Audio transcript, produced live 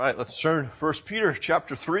All right, let's turn to 1 Peter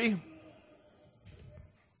chapter 3.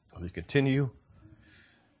 We continue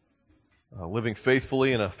living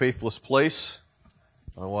faithfully in a faithless place,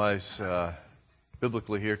 otherwise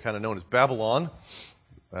biblically here kind of known as Babylon,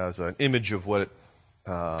 as an image of what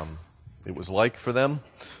it was like for them.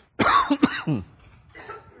 Give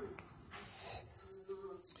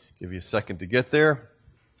you a second to get there.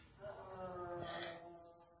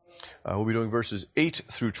 We'll be doing verses 8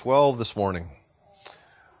 through 12 this morning.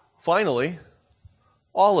 Finally,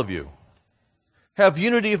 all of you have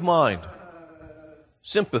unity of mind,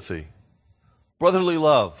 sympathy, brotherly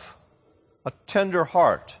love, a tender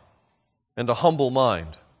heart, and a humble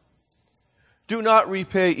mind. Do not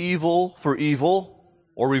repay evil for evil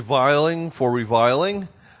or reviling for reviling,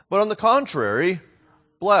 but on the contrary,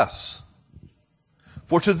 bless.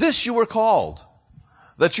 For to this you were called,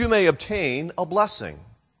 that you may obtain a blessing.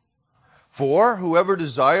 For whoever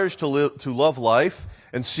desires to love life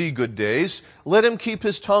and see good days, let him keep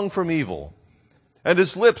his tongue from evil, and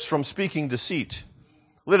his lips from speaking deceit.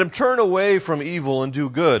 Let him turn away from evil and do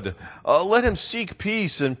good. Let him seek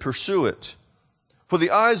peace and pursue it. For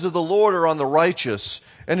the eyes of the Lord are on the righteous,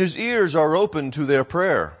 and his ears are open to their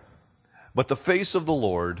prayer. But the face of the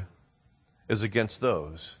Lord is against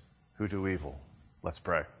those who do evil. Let's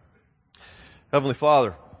pray. Heavenly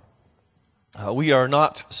Father, we are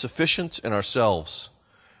not sufficient in ourselves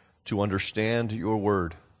to understand your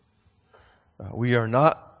word. We are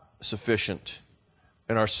not sufficient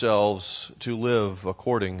in ourselves to live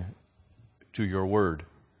according to your word.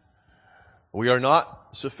 We are not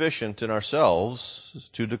sufficient in ourselves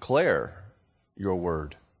to declare your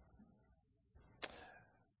word.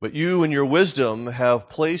 But you in your wisdom have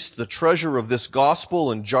placed the treasure of this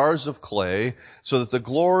gospel in jars of clay so that the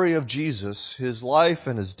glory of Jesus, his life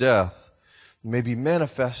and his death, may be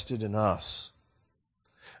manifested in us.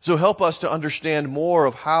 So help us to understand more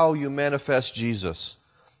of how you manifest Jesus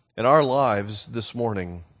in our lives this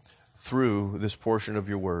morning through this portion of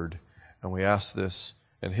your word. And we ask this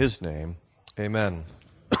in his name. Amen.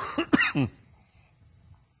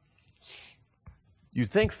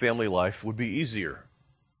 You'd think family life would be easier.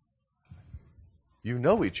 You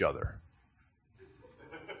know each other.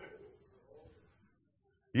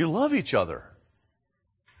 You love each other.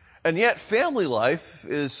 And yet family life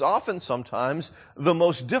is often sometimes the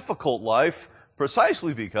most difficult life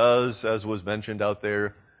precisely because, as was mentioned out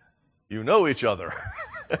there, you know each other.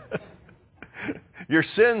 Your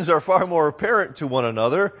sins are far more apparent to one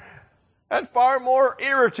another and far more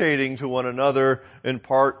irritating to one another, in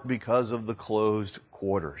part because of the closed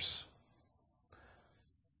quarters.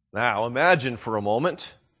 Now, imagine for a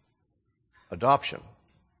moment adoption.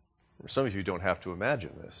 Some of you don't have to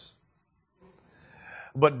imagine this.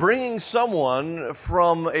 But bringing someone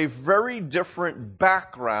from a very different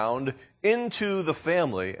background into the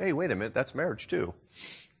family. Hey, wait a minute, that's marriage too.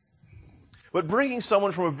 But bringing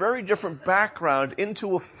someone from a very different background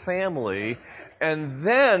into a family and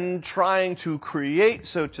then trying to create,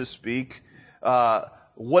 so to speak,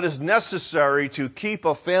 what is necessary to keep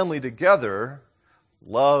a family together,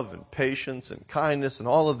 love and patience and kindness and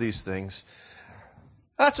all of these things,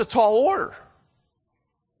 that's a tall order.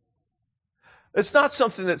 It's not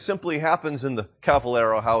something that simply happens in the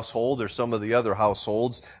Cavallaro household or some of the other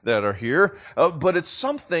households that are here, but it's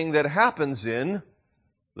something that happens in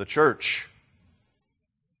the church.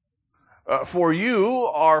 For you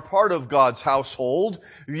are part of God's household.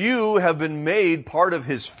 You have been made part of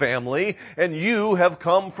his family, and you have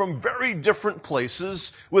come from very different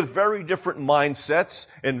places with very different mindsets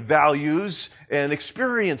and values and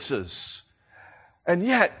experiences. And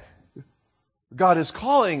yet, God is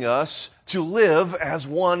calling us to live as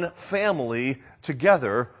one family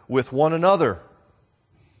together with one another.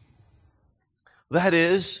 That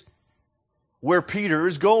is where Peter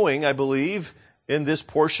is going, I believe, in this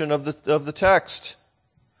portion of the text.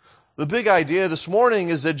 The big idea this morning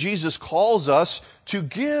is that Jesus calls us to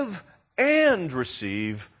give and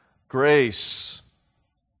receive grace.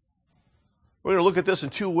 We're going to look at this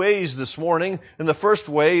in two ways this morning. And the first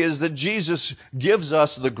way is that Jesus gives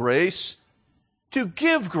us the grace to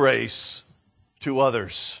give grace to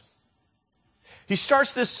others. He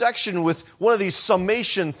starts this section with one of these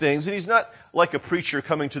summation things, and he's not like a preacher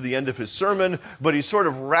coming to the end of his sermon, but he's sort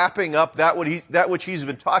of wrapping up that which he's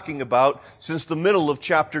been talking about since the middle of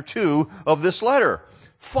chapter 2 of this letter.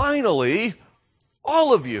 Finally,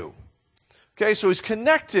 all of you. Okay, so he's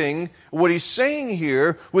connecting what he's saying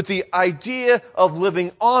here with the idea of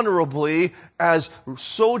living honorably as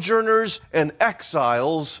sojourners and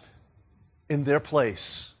exiles in their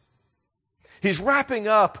place. He's wrapping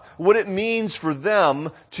up what it means for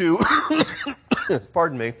them to,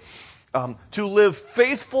 pardon me, to live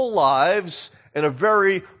faithful lives in a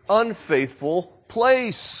very unfaithful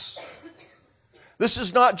place. This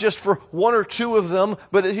is not just for one or two of them,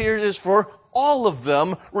 but here it is for all of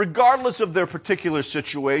them, regardless of their particular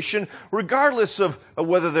situation, regardless of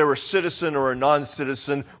whether they're a citizen or a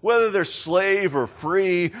non-citizen, whether they're slave or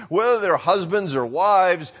free, whether they're husbands or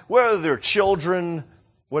wives, whether they're children,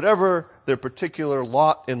 whatever their particular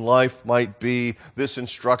lot in life might be, this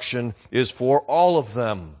instruction is for all of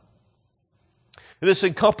them. This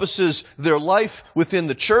encompasses their life within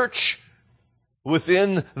the church,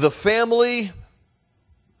 within the family,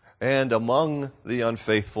 and among the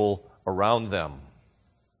unfaithful around them.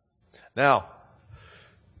 Now,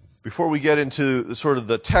 before we get into sort of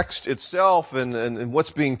the text itself and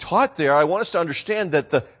what's being taught there, I want us to understand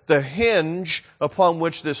that the hinge upon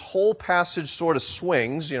which this whole passage sort of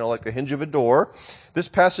swings, like the hinge of a door, this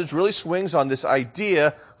passage really swings on this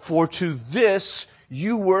idea, for to this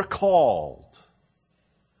you were called.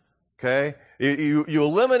 Okay? You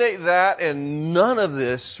eliminate that and none of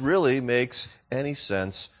this really makes any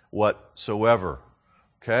sense whatsoever.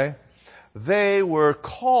 Okay? They were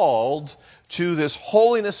called to this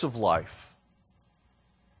holiness of life.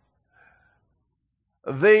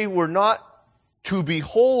 They were not to be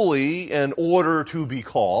holy in order to be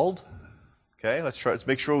called. Okay, let's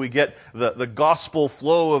make sure we get the gospel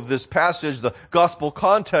flow of this passage, the gospel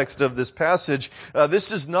context of this passage.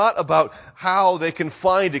 This is not about how they can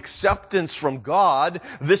find acceptance from God.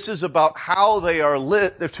 This is about how they are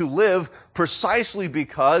to live precisely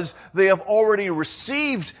because they have already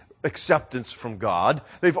received acceptance from God.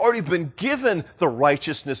 They've already been given the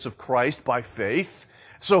righteousness of Christ by faith.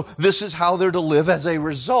 So this is how they're to live as a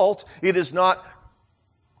result. It is not,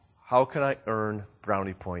 how can I earn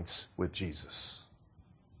brownie points with Jesus?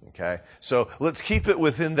 Okay? So let's keep it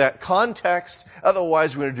within that context.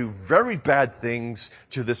 Otherwise, we're going to do very bad things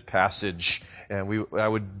to this passage. And I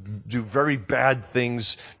would do very bad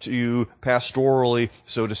things to you pastorally,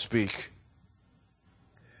 so to speak.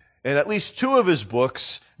 In at least two of his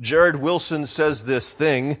books, Jared Wilson says this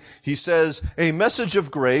thing. He says, a message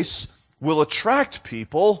of grace will attract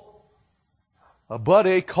people, but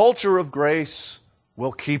a culture of grace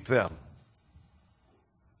will keep them.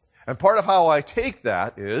 And part of how I take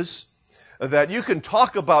that is that you can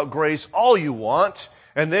talk about grace all you want,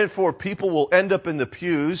 and therefore people will end up in the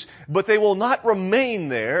pews, but they will not remain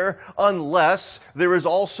there unless there is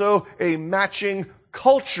also a matching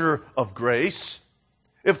culture of grace.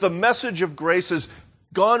 If the message of grace has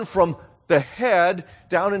gone from the head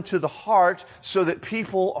down into the heart so that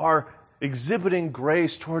people are exhibiting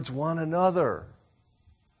grace towards one another.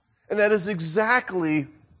 And that is exactly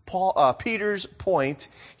Peter's point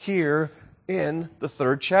here in the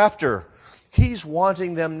 3rd chapter. He's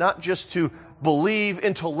wanting them not just to believe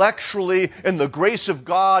intellectually in the grace of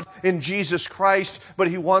God in Jesus Christ, but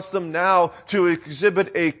he wants them now to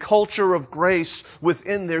exhibit a culture of grace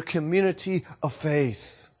within their community of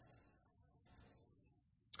faith.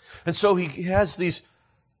 And so he has these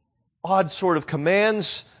odd sort of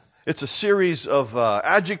commands. It's a series of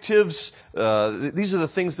adjectives. These are the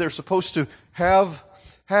things they're supposed to have.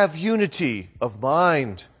 Have unity of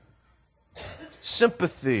mind,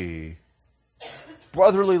 sympathy,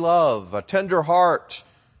 brotherly love, a tender heart,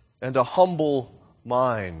 and a humble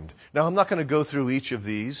mind. Now, I'm not going to go through each of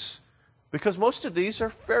these because most of these are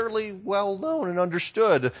fairly well known and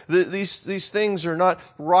understood. These things are not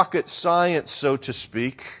rocket science, so to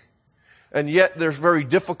speak. And yet they're very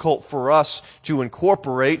difficult for us to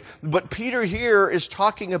incorporate. But Peter here is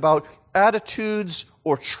talking about attitudes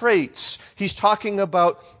or traits. He's talking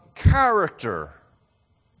about character,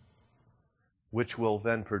 which will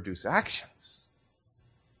then produce actions.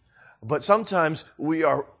 But sometimes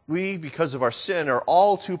we, because of our sin, are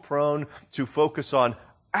all too prone to focus on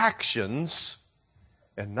actions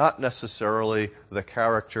and not necessarily the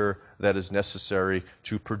character that is necessary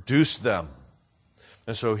to produce them.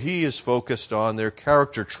 And so he is focused on their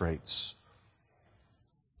character traits.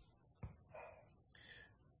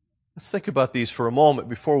 Let's think about these for a moment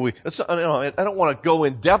before I don't want to go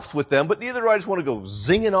in depth with them, but neither do I just want to go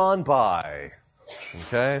zinging on by.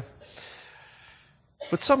 Okay?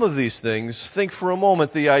 But some of these things, think for a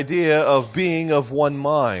moment the idea of being of one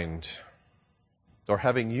mind, or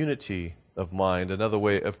having unity of mind, another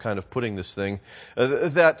way of kind of putting this thing,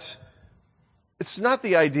 that it's not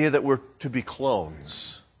the idea that we're to be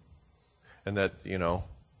clones, and that,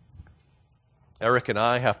 Eric and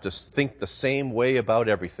I have to think the same way about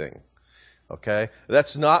everything. Okay?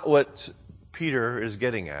 That's not what Peter is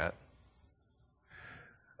getting at.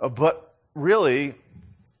 But really,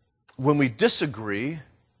 when we disagree,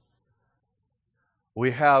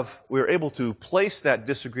 we're able to place that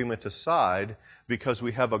disagreement aside because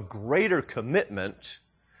we have a greater commitment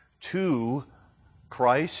to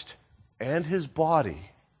Christ and His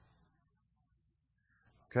body.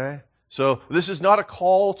 Okay? So this is not a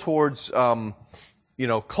call towards,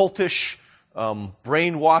 cultish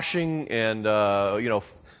brainwashing and,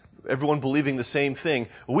 everyone believing the same thing.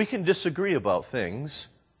 We can disagree about things,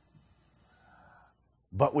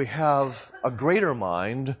 but we have a greater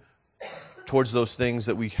mind towards those things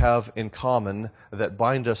that we have in common, that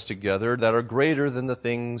bind us together, that are greater than the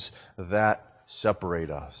things that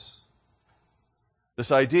separate us.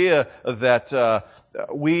 This idea that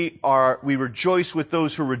we rejoice with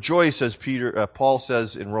those who rejoice, as Paul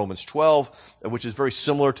says in Romans 12, which is very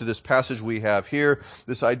similar to this passage we have here.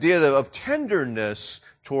 This idea of tenderness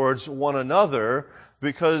towards one another,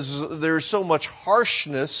 because there's so much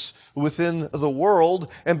harshness within the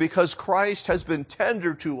world, and because Christ has been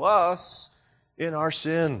tender to us in our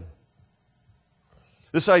sin.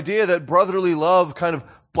 This idea that brotherly love kind of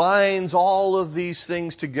binds all of these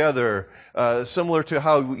things together, similar to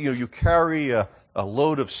how you carry a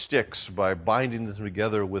load of sticks by binding them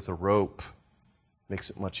together with a rope.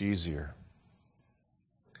 Makes it much easier.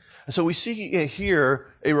 And so we see here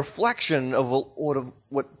a reflection of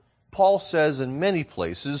what Paul says in many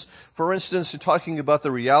places. For instance, talking about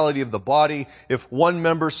the reality of the body. If one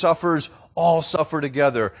member suffers, all suffer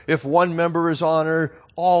together. If one member is honored,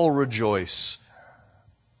 all rejoice.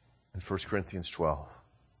 In 1 Corinthians 12.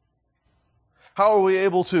 How are we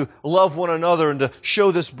able to love one another and to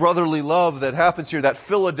show this brotherly love that happens here, that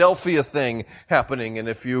Philadelphia thing happening? And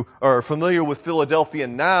if you are familiar with Philadelphia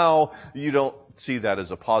now, you don't see that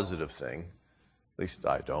as a positive thing. At least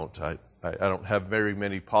I don't. I don't have very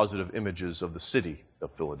many positive images of the city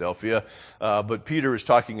of Philadelphia. But Peter is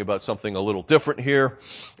talking about something a little different here.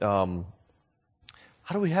 How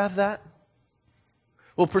do we have that?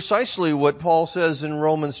 Well, precisely what Paul says in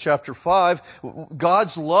Romans chapter 5,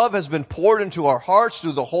 God's love has been poured into our hearts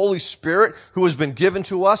through the Holy Spirit who has been given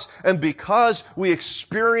to us, and because we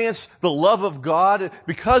experience the love of God,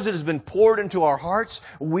 because it has been poured into our hearts,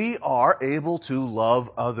 we are able to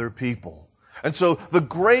love other people. And so the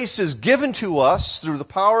grace is given to us through the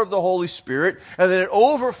power of the Holy Spirit, and then it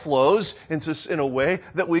overflows in a way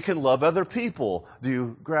that we can love other people. Do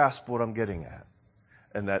you grasp what I'm getting at?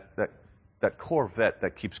 And that Corvette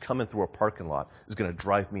that keeps coming through our parking lot is going to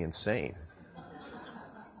drive me insane.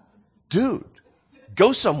 Dude,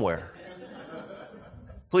 go somewhere.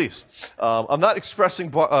 Please. I'm not expressing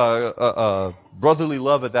brotherly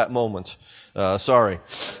love at that moment. Sorry.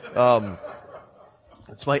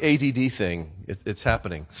 It's my ADD thing. It's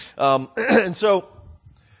happening. And so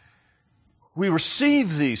we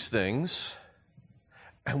receive these things,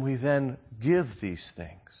 and we then give these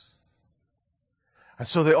things. And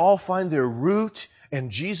so they all find their root in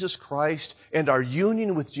Jesus Christ and our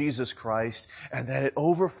union with Jesus Christ, and then it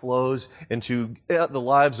overflows into the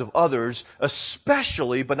lives of others,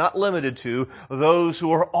 especially, but not limited to, those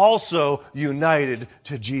who are also united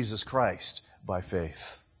to Jesus Christ by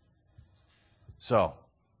faith. So,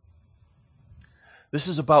 this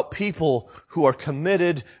is about people who are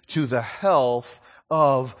committed to the health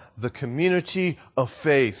of the community of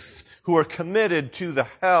faith, who are committed to the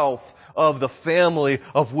health of the family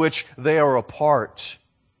of which they are a part.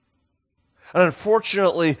 And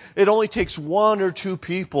unfortunately, it only takes one or two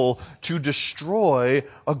people to destroy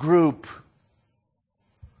a group.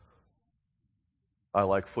 I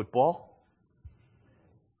like football.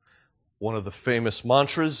 One of the famous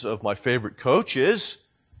mantras of my favorite coach is,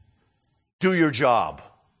 do your job.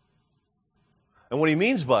 And what he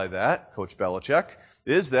means by that, Coach Belichick,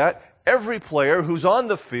 is that every player who's on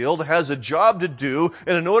the field has a job to do,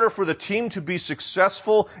 and in order for the team to be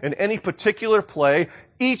successful in any particular play,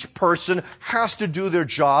 each person has to do their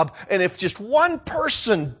job, and if just one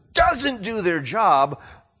person doesn't do their job,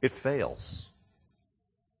 it fails.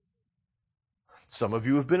 Some of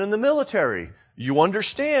you have been in the military. You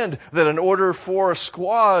understand that in order for a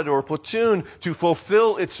squad or platoon to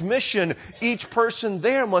fulfill its mission, each person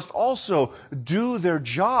there must also do their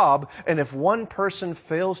job. And if one person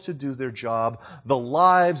fails to do their job, the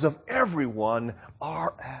lives of everyone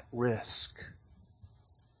are at risk.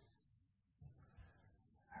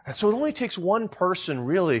 And so it only takes one person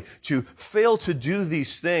really to fail to do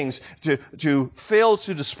these things, to fail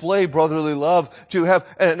to display brotherly love, to have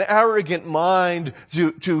an arrogant mind,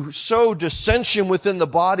 to sow dissension within the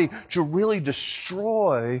body, to really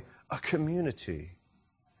destroy a community.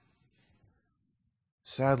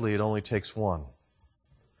 Sadly, it only takes one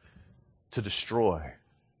to destroy,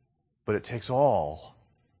 but it takes all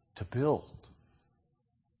to build.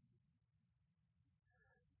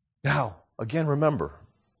 Now, again, remember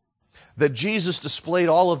that Jesus displayed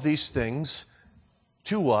all of these things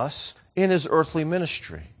to us in his earthly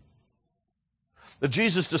ministry. That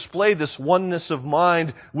Jesus displayed this oneness of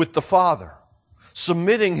mind with the Father,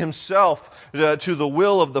 submitting himself to the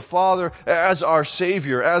will of the Father as our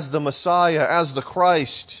Savior, as the Messiah, as the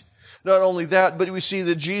Christ. Not only that, but we see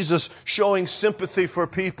that Jesus showing sympathy for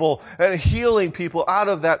people and healing people out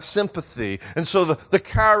of that sympathy. And so the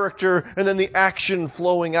character and then the action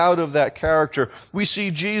flowing out of that character. We see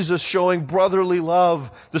Jesus showing brotherly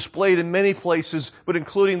love displayed in many places, but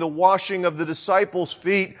including the washing of the disciples'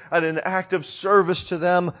 feet and an act of service to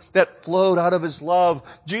them that flowed out of his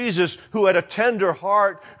love. Jesus, who had a tender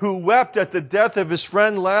heart, who wept at the death of his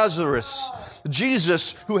friend Lazarus.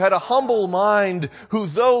 Jesus, who had a humble mind, who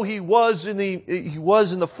though he was in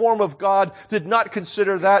the form of God, did not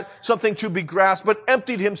consider that something to be grasped, but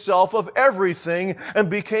emptied himself of everything and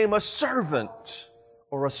became a servant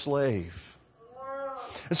or a slave.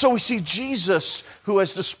 And so we see Jesus, who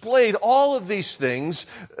has displayed all of these things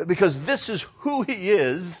because this is who he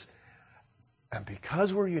is, and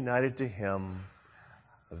because we're united to him,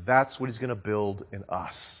 that's what he's going to build in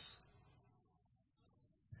us.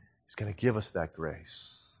 He's going to give us that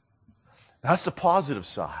grace. That's the positive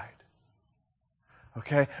side.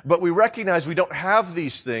 Okay? But we recognize we don't have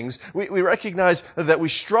these things. We recognize that we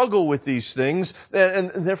struggle with these things, and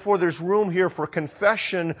therefore there's room here for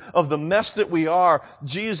confession of the mess that we are.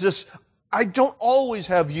 Jesus, I don't always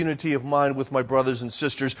have unity of mind with my brothers and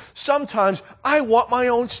sisters. Sometimes I want my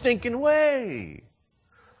own stinking way.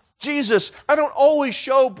 Jesus, I don't always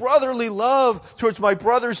show brotherly love towards my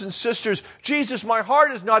brothers and sisters. Jesus, my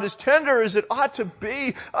heart is not as tender as it ought to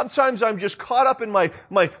be. Sometimes I'm just caught up in my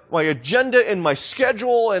agenda and my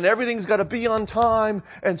schedule, and everything's got to be on time,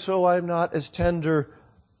 and so I'm not as tender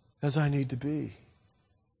as I need to be.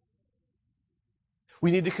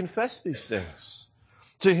 We need to confess these things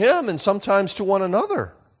to him and sometimes to one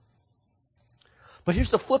another. But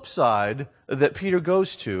here's the flip side that Peter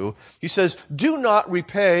goes to. He says, do not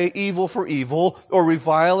repay evil for evil or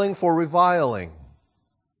reviling for reviling.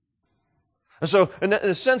 And so, in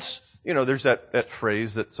a sense, there's that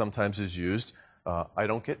phrase that sometimes is used, I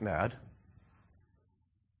don't get mad,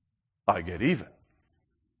 I get even.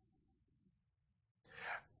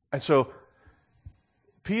 And so,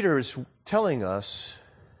 Peter is telling us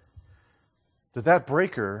that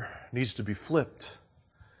breaker needs to be flipped,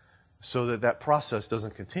 so that process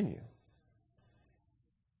doesn't continue.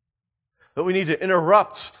 That we need to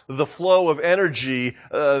interrupt the flow of energy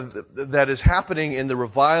that is happening in the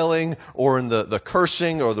reviling or in the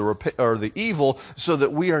cursing or the evil, so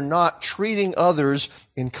that we are not treating others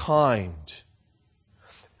in kind.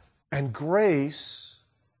 And grace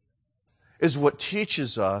is what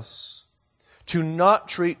teaches us to not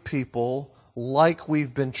treat people like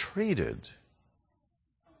we've been treated,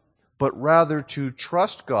 but rather to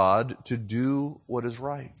trust God to do what is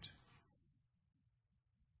right.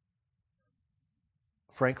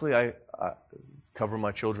 Frankly, I cover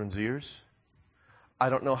my children's ears. I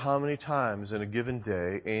don't know how many times in a given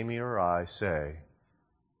day Amy or I say,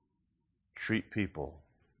 treat people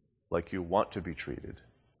like you want to be treated,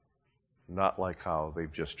 not like how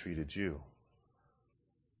they've just treated you.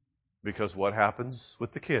 Because what happens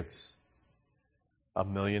with the kids?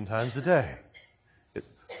 1,000,000 times a day.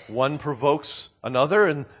 One provokes another,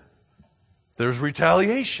 and there's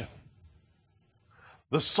retaliation.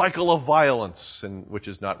 The cycle of violence, which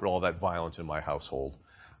is not all that violent in my household.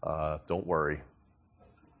 Don't worry.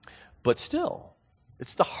 But still,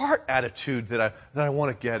 it's the heart attitude that I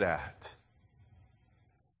want to get at.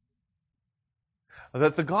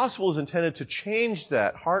 That the gospel is intended to change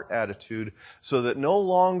that heart attitude so that no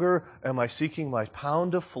longer am I seeking my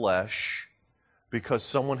pound of flesh because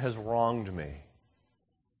someone has wronged me.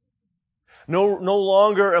 No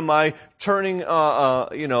longer am I turning,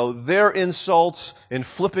 their insults and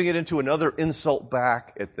flipping it into another insult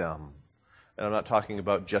back at them. And I'm not talking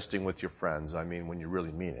about jesting with your friends. I mean when you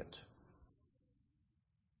really mean it.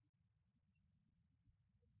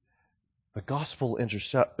 The gospel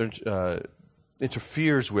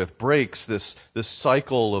interferes with, breaks this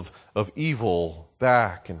cycle of evil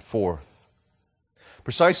back and forth.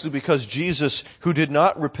 Precisely because Jesus, who did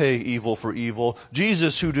not repay evil for evil,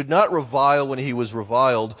 Jesus, who did not revile when he was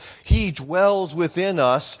reviled, he dwells within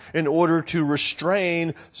us in order to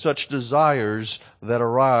restrain such desires that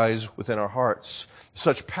arise within our hearts,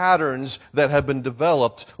 such patterns that have been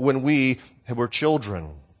developed when we were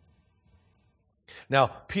children. Now,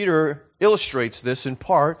 Peter illustrates this in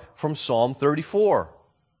part from Psalm 34.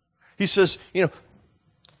 He says,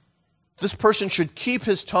 this person should keep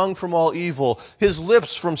his tongue from all evil, his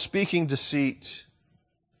lips from speaking deceit.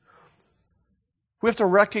 We have to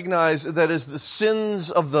recognize that as the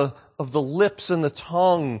sins of the lips and the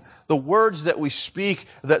tongue, the words that we speak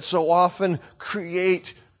that so often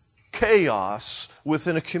create chaos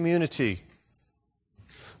within a community.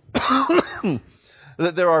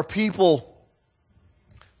 That there are people,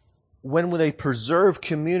 when they preserve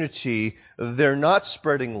community, they're not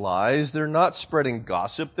spreading lies, they're not spreading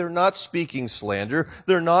gossip, they're not speaking slander,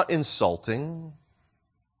 they're not insulting.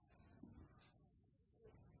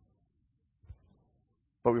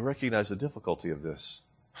 But we recognize the difficulty of this.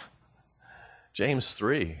 James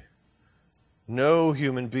 3, no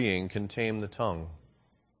human being can tame the tongue.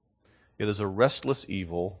 It is a restless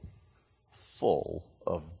evil full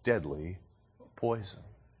of deadly poison.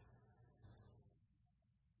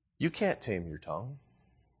 You can't tame your tongue.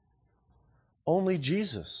 Only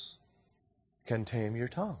Jesus can tame your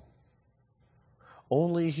tongue.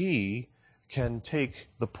 Only He can take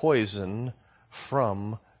the poison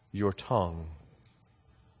from your tongue.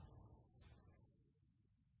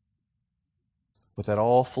 But that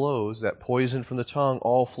all flows, that poison from the tongue,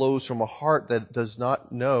 all flows from a heart that does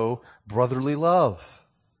not know brotherly love,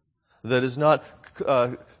 that is not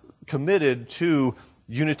committed to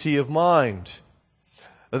unity of mind,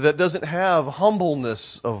 that doesn't have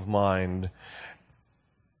humbleness of mind.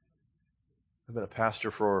 I've been a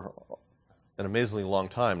pastor for an amazingly long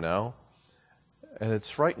time now, and it's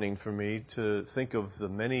frightening for me to think of the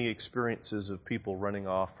many experiences of people running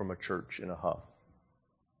off from a church in a huff.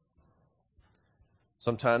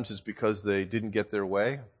 Sometimes it's because they didn't get their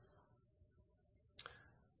way.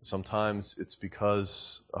 Sometimes it's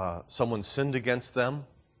because someone sinned against them,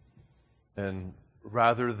 and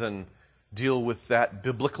rather than deal with that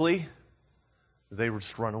biblically, they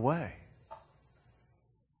just run away.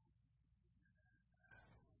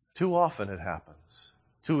 Too often it happens.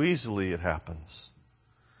 Too easily it happens.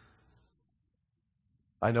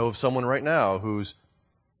 I know of someone right now who's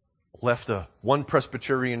left one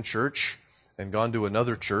Presbyterian church and gone to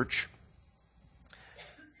another church,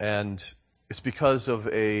 and it's because of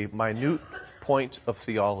a minute point of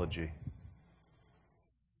theology.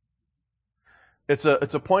 It's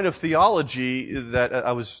a point of theology that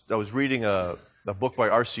I was reading a book by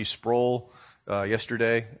R.C. Sproul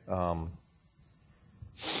yesterday,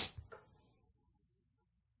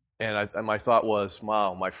 and my thought was,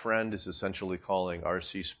 wow, my friend is essentially calling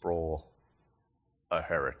R.C. Sproul a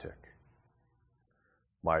heretic.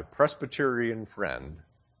 My Presbyterian friend,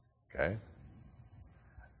 okay,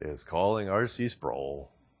 is calling R.C.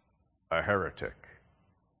 Sproul a heretic.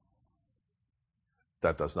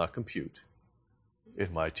 That does not compute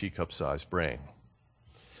in my teacup-sized brain.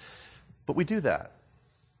 But we do that.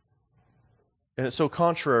 And it's so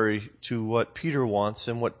contrary to what Peter wants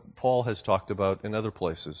and what Paul has talked about in other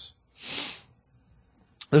places.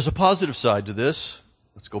 There's a positive side to this.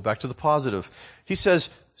 Let's go back to the positive. He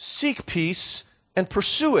says, seek peace and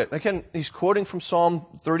pursue it. Again, he's quoting from Psalm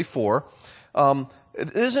 34.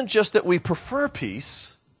 It isn't just that we prefer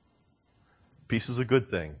peace. Peace is a good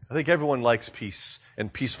thing. I think everyone likes peace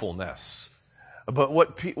and peacefulness. But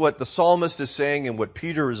what the psalmist is saying, and what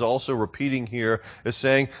Peter is also repeating here, is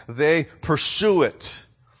saying they pursue it.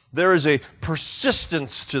 There is a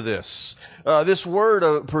persistence to this. This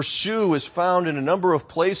word pursue is found in a number of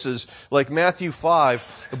places, like Matthew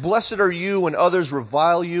 5. Blessed are you when others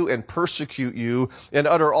revile you and persecute you and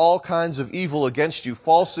utter all kinds of evil against you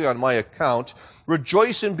falsely on my account.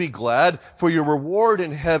 Rejoice and be glad, for your reward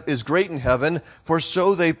is great in heaven, for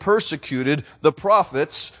so they persecuted the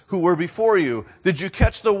prophets who were before you. Did you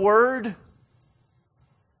catch the word?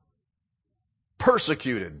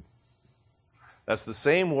 Persecuted. That's the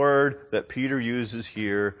same word that Peter uses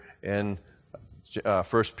here in 1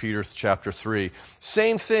 Peter chapter 3.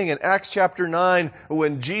 Same thing in Acts chapter 9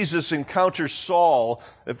 when Jesus encounters Saul,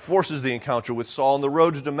 it forces the encounter with Saul on the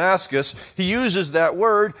road to Damascus. He uses that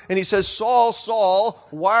word and he says, Saul, Saul,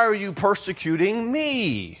 why are you persecuting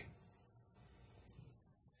me?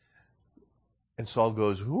 And Saul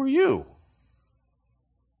goes, who are you?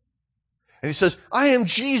 And he says, I am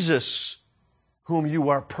Jesus, whom you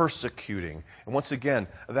are persecuting. And once again,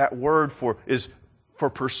 that word for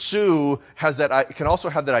pursue can also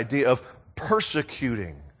have that idea of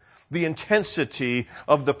persecuting, the intensity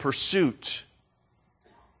of the pursuit.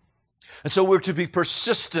 And so we're to be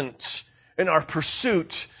persistent in our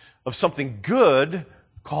pursuit of something good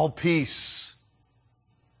called peace.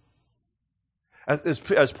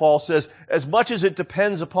 As Paul says, as much as it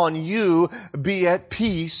depends upon you, be at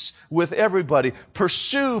peace with everybody.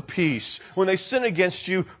 Pursue peace. When they sin against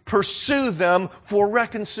you, pursue them for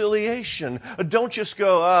reconciliation. Don't just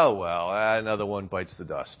go, oh, well, another one bites the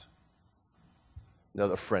dust.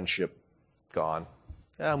 Another friendship gone.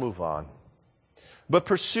 Move on. but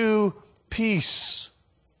pursue peace.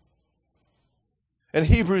 In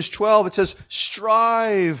Hebrews 12, it says,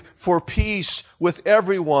 strive for peace with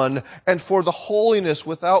everyone and for the holiness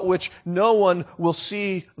without which no one will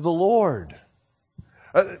see the Lord.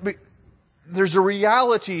 There's a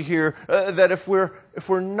reality here that if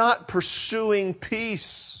we're not pursuing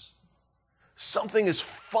peace, something is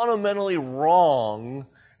fundamentally wrong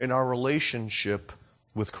in our relationship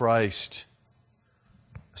with Christ.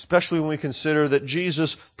 Especially when we consider that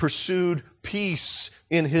Jesus pursued peace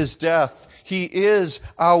in His death. He is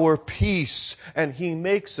our peace, and He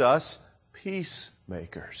makes us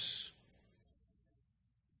peacemakers.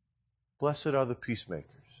 Blessed are the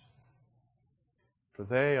peacemakers, for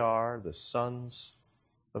they are the sons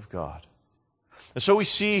of God. And so we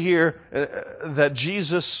see here that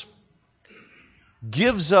Jesus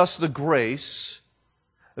gives us the grace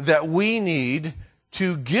that we need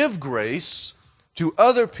to give grace to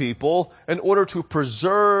other people in order to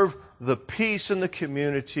preserve the peace in the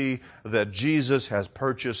community that Jesus has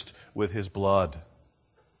purchased with His blood.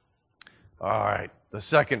 All right, the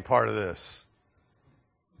second part of this.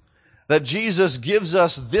 That Jesus gives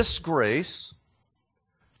us this grace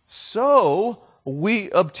so we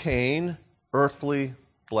obtain earthly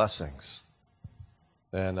blessings.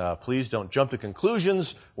 And please don't jump to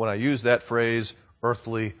conclusions when I use that phrase,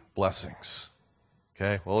 earthly blessings.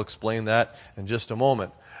 Okay, we'll explain that in just a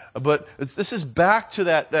moment. But this is back to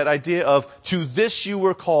that idea of to this you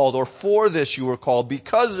were called, or for this you were called,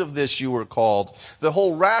 because of this you were called. The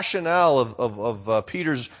whole rationale of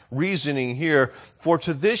Peter's reasoning here, for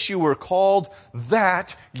to this you were called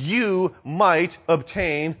that you might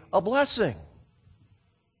obtain a blessing.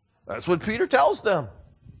 That's what Peter tells them.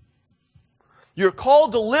 You're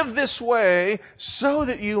called to live this way so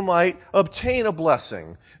that you might obtain a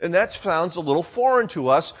blessing. And that sounds a little foreign to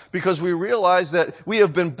us because we realize that we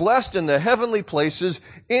have been blessed in the heavenly places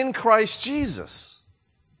in Christ Jesus.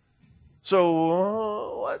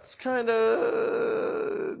 So what's kind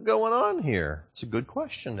of going on here? It's a good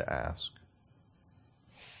question to ask.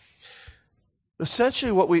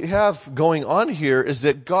 Essentially what we have going on here is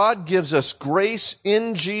that God gives us grace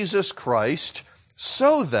in Jesus Christ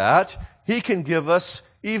so that He can give us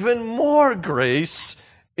even more grace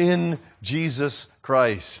in Jesus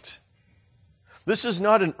Christ. This is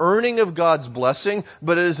not an earning of God's blessing,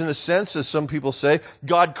 but it is in a sense, as some people say,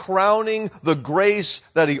 God crowning the grace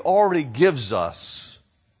that He already gives us.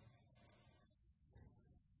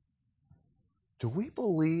 Do we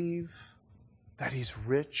believe that He's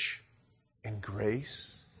rich in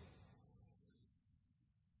grace?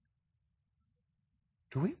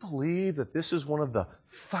 Do we believe that this is one of the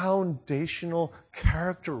foundational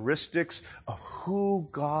characteristics of who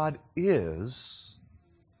God is?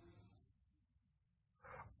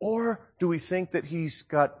 Or do we think that He's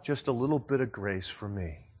got just a little bit of grace for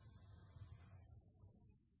me?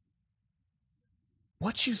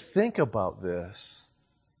 What you think about this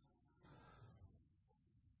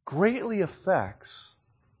greatly affects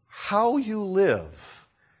how you live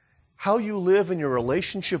in your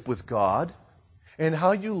relationship with God, and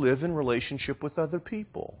how you live in relationship with other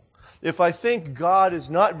people. If I think God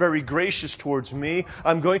is not very gracious towards me,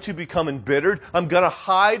 I'm going to become embittered. I'm going to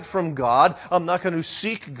hide from God. I'm not going to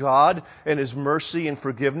seek God and His mercy and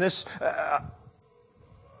forgiveness.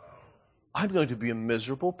 I'm going to be a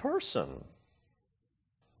miserable person.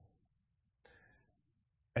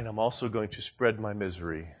 And I'm also going to spread my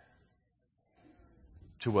misery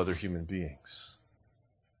to other human beings.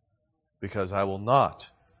 Because I will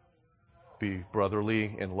not be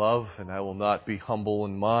brotherly in love, and I will not be humble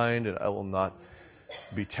in mind, and I will not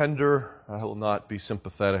be tender, I will not be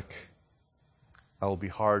sympathetic. I will be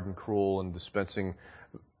hard and cruel and dispensing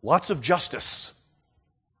lots of justice,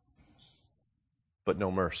 but no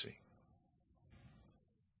mercy.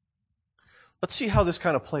 Let's see how this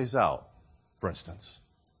kind of plays out, for instance.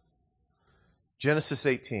 Genesis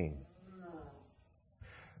 18.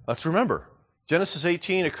 Let's remember, Genesis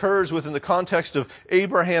 18 occurs within the context of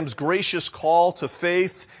Abraham's gracious call to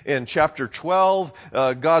faith in chapter 12,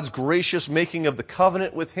 God's gracious making of the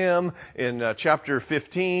covenant with him in chapter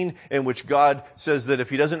 15, in which God says that if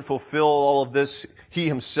he doesn't fulfill all of this, he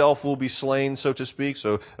himself will be slain, so to speak.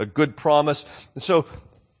 So a good promise. And so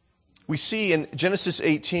we see in Genesis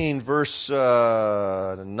 18, verse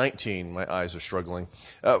 19, my eyes are struggling,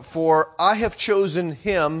 for I have chosen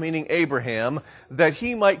him, meaning Abraham, that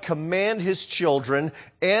he might command his children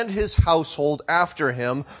and his household after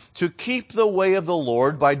him to keep the way of the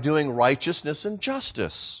Lord by doing righteousness and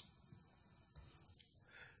justice,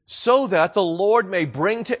 so that the Lord may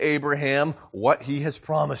bring to Abraham what he has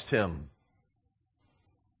promised him.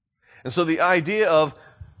 And so the idea of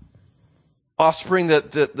offspring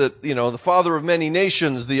that the father of many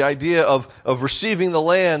nations, the idea of receiving the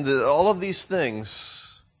land, all of these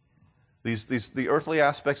things, the earthly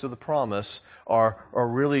aspects of the promise are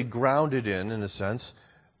really grounded in a sense,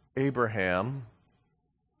 Abraham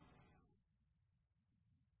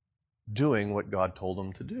doing what God told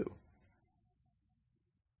him to do.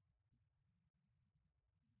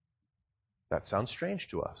 That sounds strange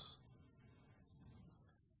to us.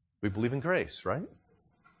 We believe in grace, right?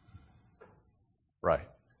 Right.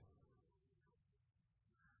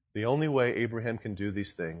 The only way Abraham can do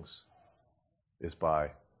these things is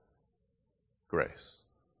by grace.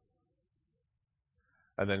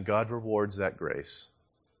 And then God rewards that grace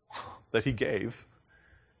that he gave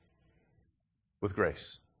with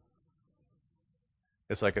grace.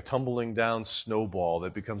 It's like a tumbling down snowball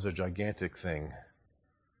that becomes a gigantic thing,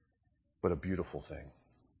 but a beautiful thing.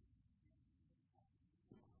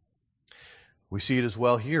 We see it as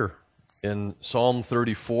well here in Psalm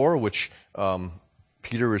 34, which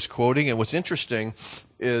Peter is quoting. And what's interesting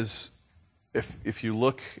is if you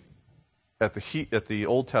look at the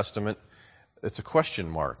Old Testament, it's a question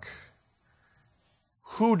mark.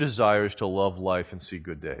 Who desires to love life and see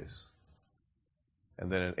good days?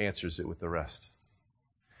 And then it answers it with the rest.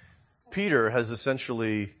 Peter has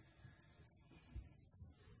essentially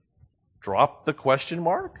dropped the question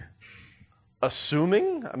mark,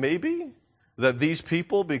 assuming, maybe, that these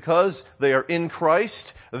people, because they are in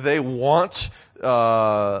Christ, they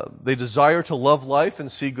desire to love life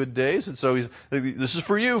and see good days. And so this is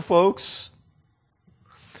for you, folks.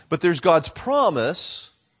 But there's God's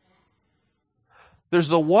promise. There's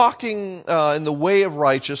the walking in the way of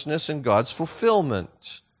righteousness and God's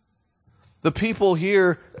fulfillment. The people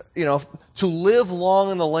here, to live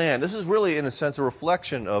long in the land. This is really, in a sense, a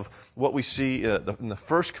reflection of what we see in the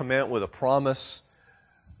first commandment with a promise.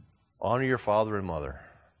 Honor your father and mother,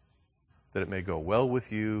 that it may go well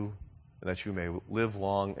with you, and that you may live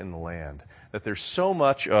long in the land. That there's so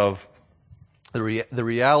much of the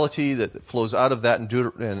reality that flows out of that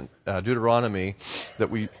in Deuteronomy that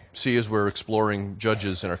we see as we're exploring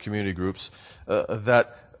Judges in our community groups,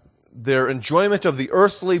 that their enjoyment of the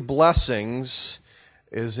earthly blessings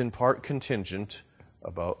is in part contingent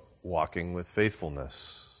about walking with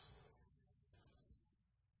faithfulness.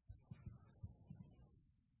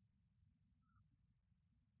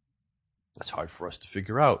 That's hard for us to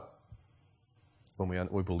figure out when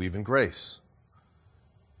we believe in grace.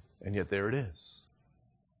 And yet there it is.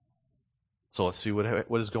 So let's see what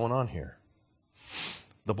is going on here.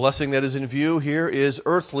 The blessing that is in view here is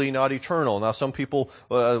earthly, not eternal. Now, some people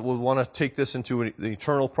will want to take this into an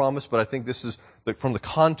eternal promise, but I think this is, from the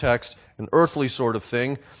context, an earthly sort of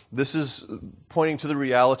thing. This is pointing to the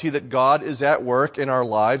reality that God is at work in our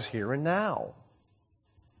lives here and now.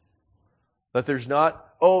 That there's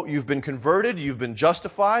not, you've been converted, you've been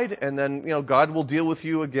justified, and then, God will deal with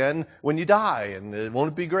you again when you die, and it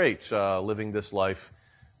won't be great living this life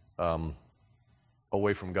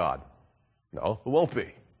away from God. No, it won't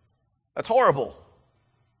be. That's horrible.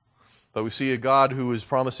 But we see a God who is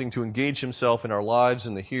promising to engage himself in our lives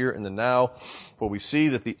in the here and the now. For we see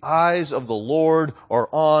that the eyes of the Lord are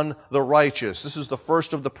on the righteous. This is the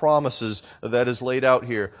first of the promises that is laid out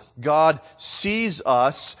here. God sees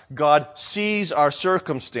us. God sees our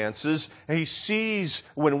circumstances. He sees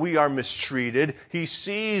when we are mistreated. He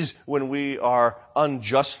sees when we are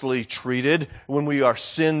unjustly treated, when we are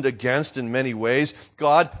sinned against in many ways.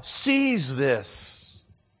 God sees this.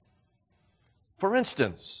 For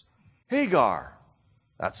instance, Hagar.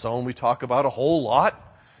 That's someone we talk about a whole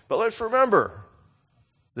lot. But let's remember,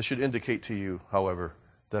 this should indicate to you, however,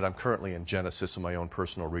 that I'm currently in Genesis in my own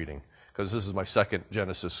personal reading, because this is my second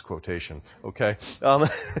Genesis quotation, okay?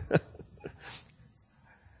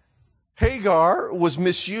 Hagar was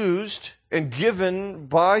misused and given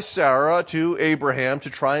by Sarah to Abraham to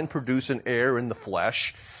try and produce an heir in the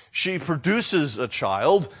flesh. She produces a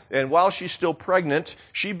child, and while she's still pregnant,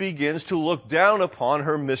 she begins to look down upon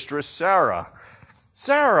her mistress Sarah.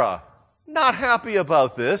 Sarah, not happy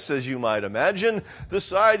about this, as you might imagine,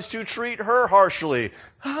 decides to treat her harshly.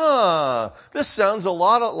 This sounds a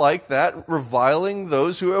lot like that, reviling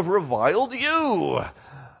those who have reviled you.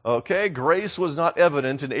 Okay, grace was not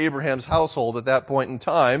evident in Abraham's household at that point in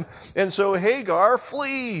time, and so Hagar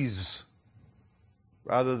flees,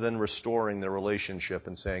 rather than restoring the relationship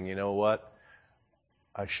and saying, you know what,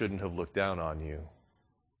 I shouldn't have looked down on you.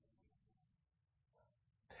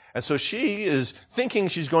 And so she is thinking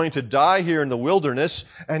she's going to die here in the wilderness,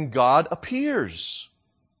 and God appears.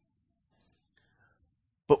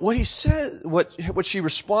 But what he said, what she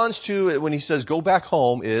responds to when he says, go back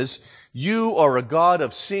home is, you are a God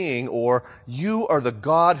of seeing, or you are the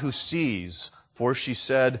God who sees. For she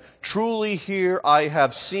said, truly here I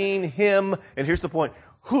have seen him, and here's the point,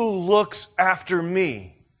 who looks after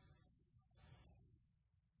me.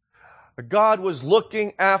 God was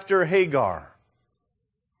looking after Hagar,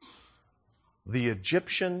 the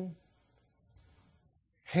Egyptian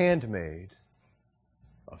handmaid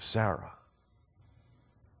of Sarah.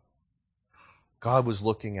 God was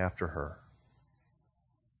looking after her.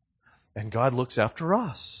 And God looks after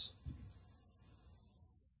us.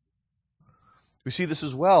 We see this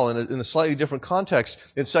as well in a slightly different context.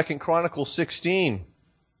 In 2 Chronicles 16,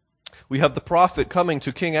 we have the prophet coming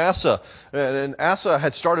to King Asa. And Asa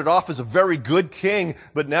had started off as a very good king,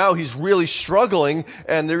 but now he's really struggling.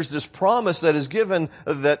 And there's this promise that is given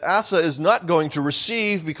that Asa is not going to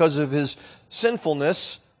receive because of his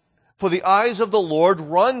sinfulness. For the eyes of the Lord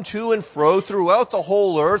run to and fro throughout the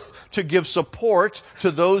whole earth to give support to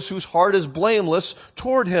those whose heart is blameless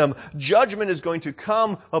toward him. Judgment is going to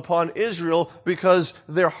come upon Israel because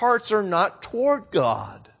their hearts are not toward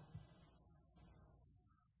God.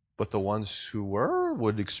 But the ones who were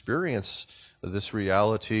would experience this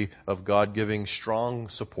reality of God giving strong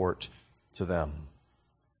support to them.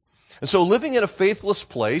 And so living in a faithless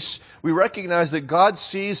place, we recognize that God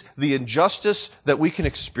sees the injustice that we can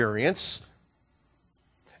experience,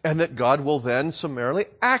 and that God will then summarily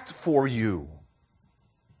act for you.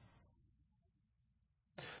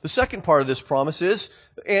 The second part of this promise is,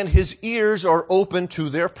 and his ears are open to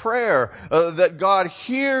their prayer, that God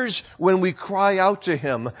hears when we cry out to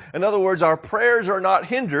him. In other words, our prayers are not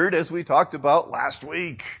hindered, as we talked about last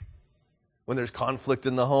week. When there's conflict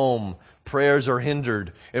in the home, prayers are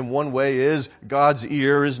hindered. And one way is God's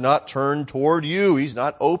ear is not turned toward you. He's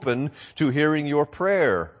not open to hearing your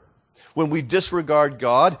prayer. When we disregard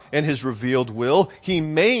God and his revealed will, he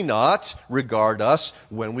may not regard us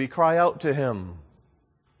when we cry out to him.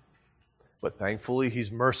 But thankfully,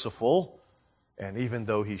 he's merciful. And even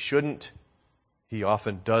though he shouldn't, he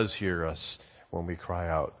often does hear us when we cry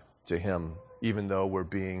out to him, even though we're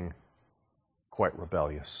being quite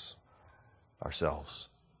rebellious ourselves.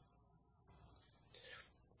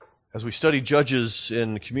 As we study Judges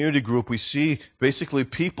in the community group, we see basically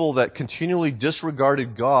people that continually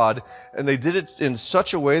disregarded God, and they did it in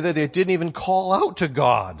such a way that they didn't even call out to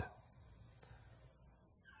God.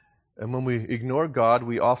 And when we ignore God,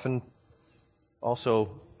 we often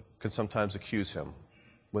also can sometimes accuse him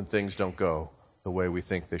when things don't go the way we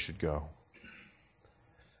think they should go.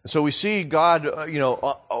 And so we see God,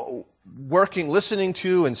 working, listening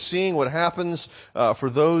to, and seeing what happens for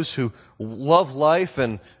those who love life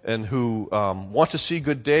and who want to see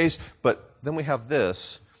good days. But then we have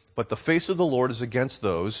this, but the face of the Lord is against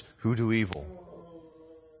those who do evil.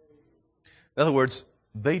 In other words,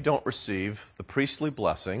 they don't receive the priestly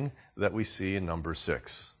blessing that we see in Numbers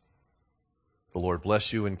 6. The Lord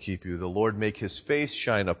bless you and keep you. The Lord make his face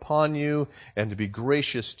shine upon you and to be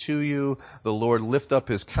gracious to you. The Lord lift up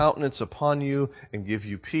his countenance upon you and give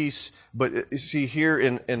you peace. But you see here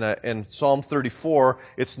in Psalm 34,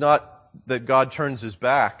 it's not that God turns his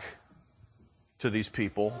back to these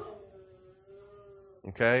people.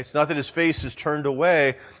 Okay? It's not that his face is turned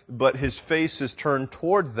away, but his face is turned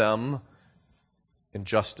toward them in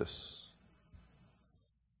justice,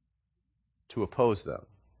 to oppose them.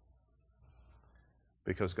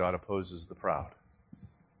 Because God opposes the proud.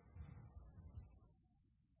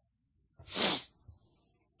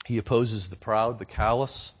 He opposes the proud, the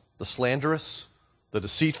callous, the slanderous, the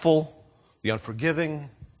deceitful, the unforgiving,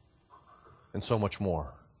 and so much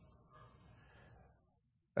more.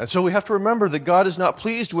 And so we have to remember that God is not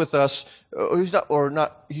pleased with us, he's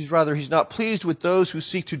not pleased with those who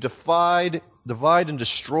seek to divide and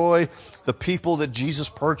destroy the people that Jesus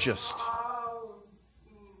purchased.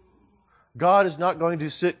 God is not going to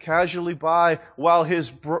sit casually by while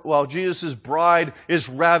Jesus' bride is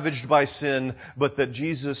ravaged by sin, but that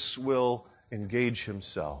Jesus will engage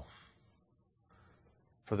himself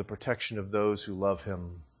for the protection of those who love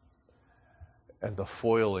him and the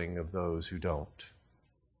foiling of those who don't.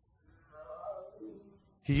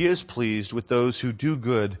 He is pleased with those who do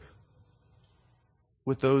good,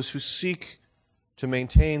 with those who seek to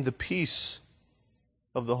maintain the peace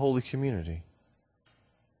of the holy community.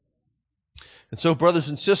 And so, brothers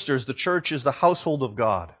and sisters, the church is the household of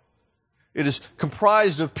God. It is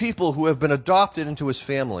comprised of people who have been adopted into his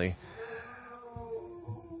family.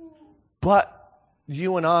 But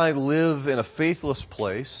you and I live in a faithless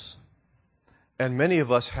place, and many of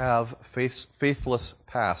us have faithless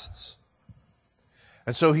pasts.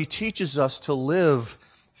 And so he teaches us to live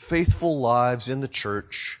faithful lives in the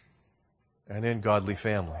church and in godly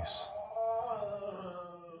families.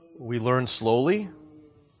 We learn slowly.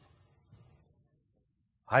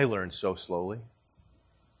 I learned so slowly.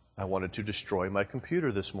 I wanted to destroy my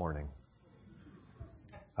computer this morning.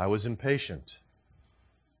 I was impatient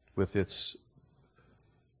with its,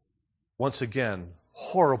 once again,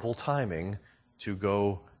 horrible timing to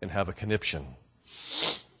go and have a conniption.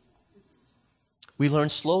 We learn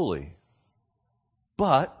slowly,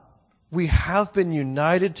 but we have been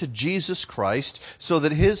united to Jesus Christ so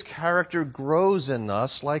that His character grows in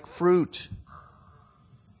us like fruit.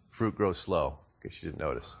 Fruit grows slow, in case you didn't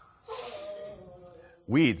notice.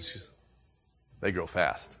 Weeds, they grow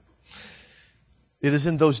fast. It is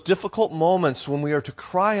in those difficult moments when we are to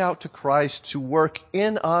cry out to Christ to work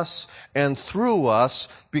in us and through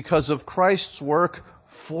us because of Christ's work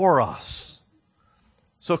for us.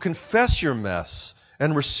 So confess your mess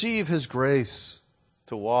and receive His grace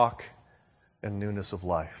to walk in newness of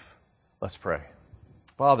life. Let's pray.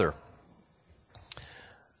 Father,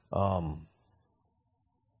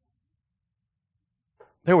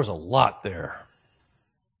 there was a lot there.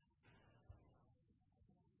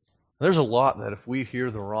 There's a lot that if we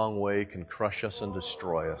hear the wrong way can crush us and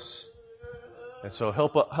destroy us. And so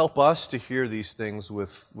help us to hear these things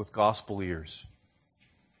with gospel ears.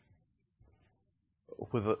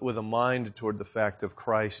 With a mind toward the fact of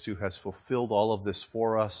Christ who has fulfilled all of this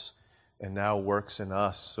for us and now works in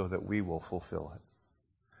us so that we will fulfill it.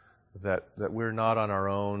 That we're not on our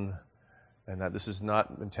own and that this is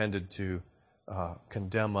not intended to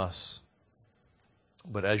condemn us,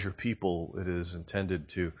 but as your people it is intended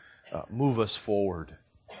to move us forward.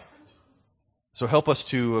 So help us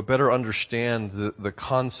to better understand the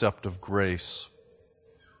concept of grace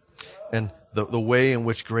and the way in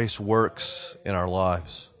which grace works in our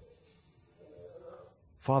lives.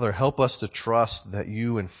 Father, help us to trust that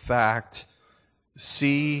you, in fact,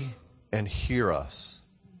 see and hear us.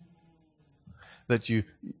 That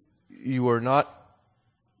you are not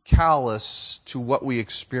callous to what we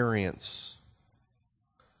experience,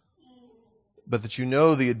 but that you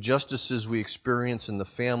know the injustices we experience in the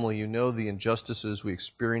family, you know the injustices we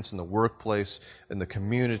experience in the workplace, in the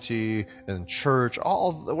community, in church,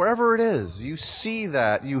 wherever it is. You see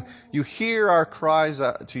that. You hear our cries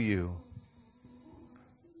out to you,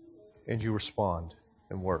 and you respond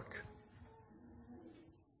and work.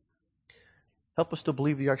 Help us to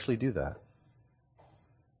believe you actually do that.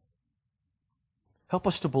 Help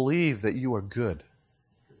us to believe that you are good.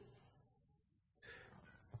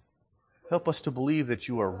 Help us to believe that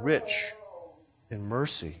you are rich in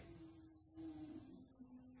mercy.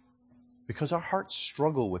 Because our hearts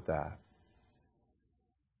struggle with that.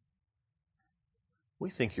 We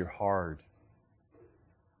think you're hard.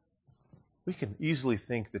 We can easily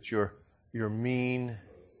think that you're mean,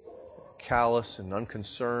 callous, and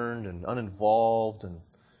unconcerned, and uninvolved, and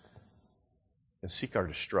seek our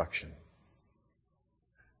destruction.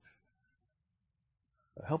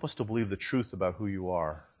 Help us to believe the truth about who you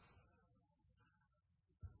are.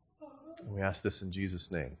 We ask this in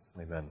Jesus' name. Amen.